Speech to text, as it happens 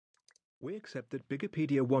We accept that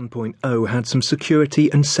Bigipedia 1.0 had some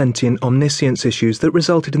security and sentient omniscience issues that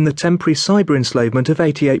resulted in the temporary cyber enslavement of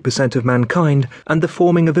 88% of mankind and the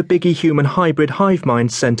forming of a Bigi-human hybrid hive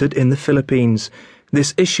mind centered in the Philippines.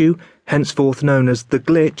 This issue, henceforth known as the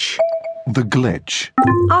glitch... The glitch.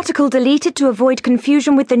 Article deleted to avoid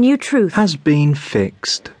confusion with the new truth. Has been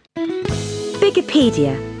fixed.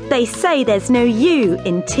 Bigipedia. They say there's no you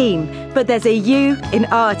in team, but there's a you in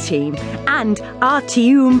our team. And our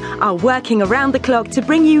team are working around the clock to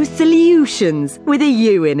bring you solutions with a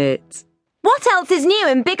you in it. What else is new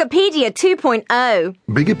in Bigipedia 2.0?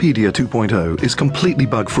 Bigipedia 2.0 is completely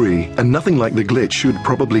bug-free, and nothing like the glitch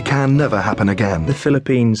can never happen again. The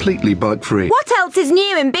Philippines. Completely bug-free. What else is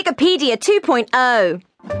new in Bigipedia 2.0?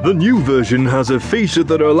 The new version has a feature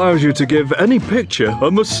that allows you to give any picture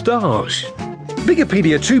a moustache.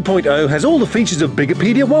 Bigipedia 2.0 has all the features of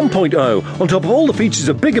Bigipedia 1.0, on top of all the features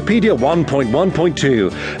of Bigipedia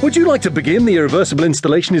 1.1.2. Would you like to begin? The irreversible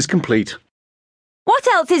installation is complete. What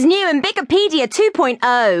else is new in Bigipedia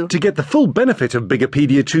 2.0? To get the full benefit of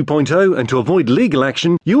Bigipedia 2.0 and to avoid legal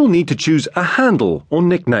action, you will need to choose a handle or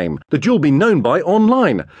nickname that you'll be known by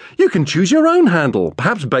online. You can choose your own handle,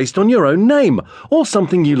 perhaps based on your own name, or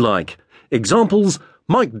something you like. Examples: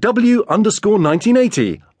 Mike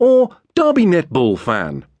W_1980 or Derby Netball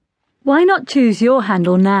Fan. Why not choose your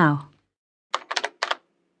handle now?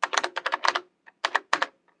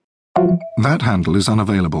 That handle is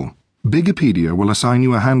unavailable. Bigipedia will assign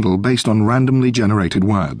you a handle based on randomly generated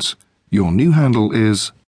words. Your new handle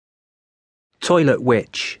is... Toilet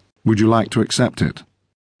witch. Would you like to accept it?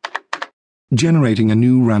 Generating a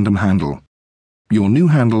new random handle. Your new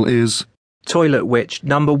handle is... Toilet witch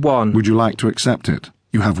number 1. Would you like to accept it?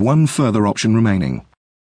 You have one further option remaining.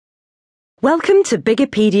 Welcome to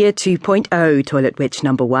Bigipedia 2.0, Toilet Witch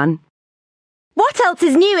number 1. What else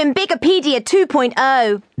is new in Bigipedia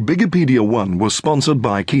 2.0? Bigipedia 1 was sponsored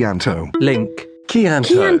by Chianto. Link.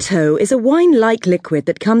 Chianto is a wine-like liquid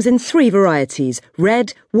that comes in 3 varieties,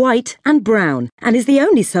 red, white and brown, and is the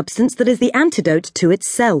only substance that is the antidote to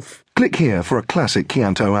itself. Click here for a classic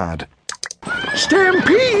Chianto ad.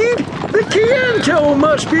 Stampede! The Chianto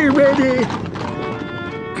must be ready!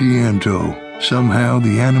 Chianto. Somehow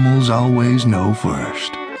the animals always know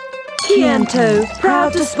first. Chianto,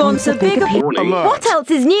 proud to sponsor Bigipedia. What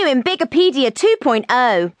else is new in Bigipedia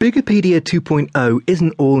 2.0? Bigipedia 2.0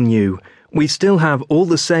 isn't all new. We still have all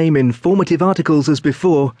the same informative articles as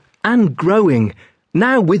before, and growing.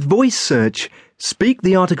 Now with voice search. Speak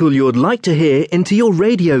the article you'd like to hear into your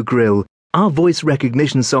radio grill. Our voice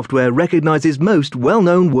recognition software recognizes most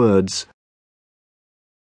well-known words.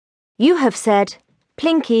 You have said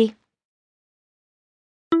Plinky.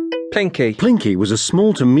 Plinky. Plinky was a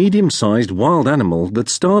small to medium-sized wild animal that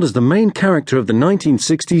starred as the main character of the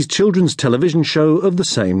 1960s children's television show of the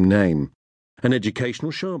same name. An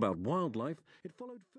educational show about wildlife, it followed...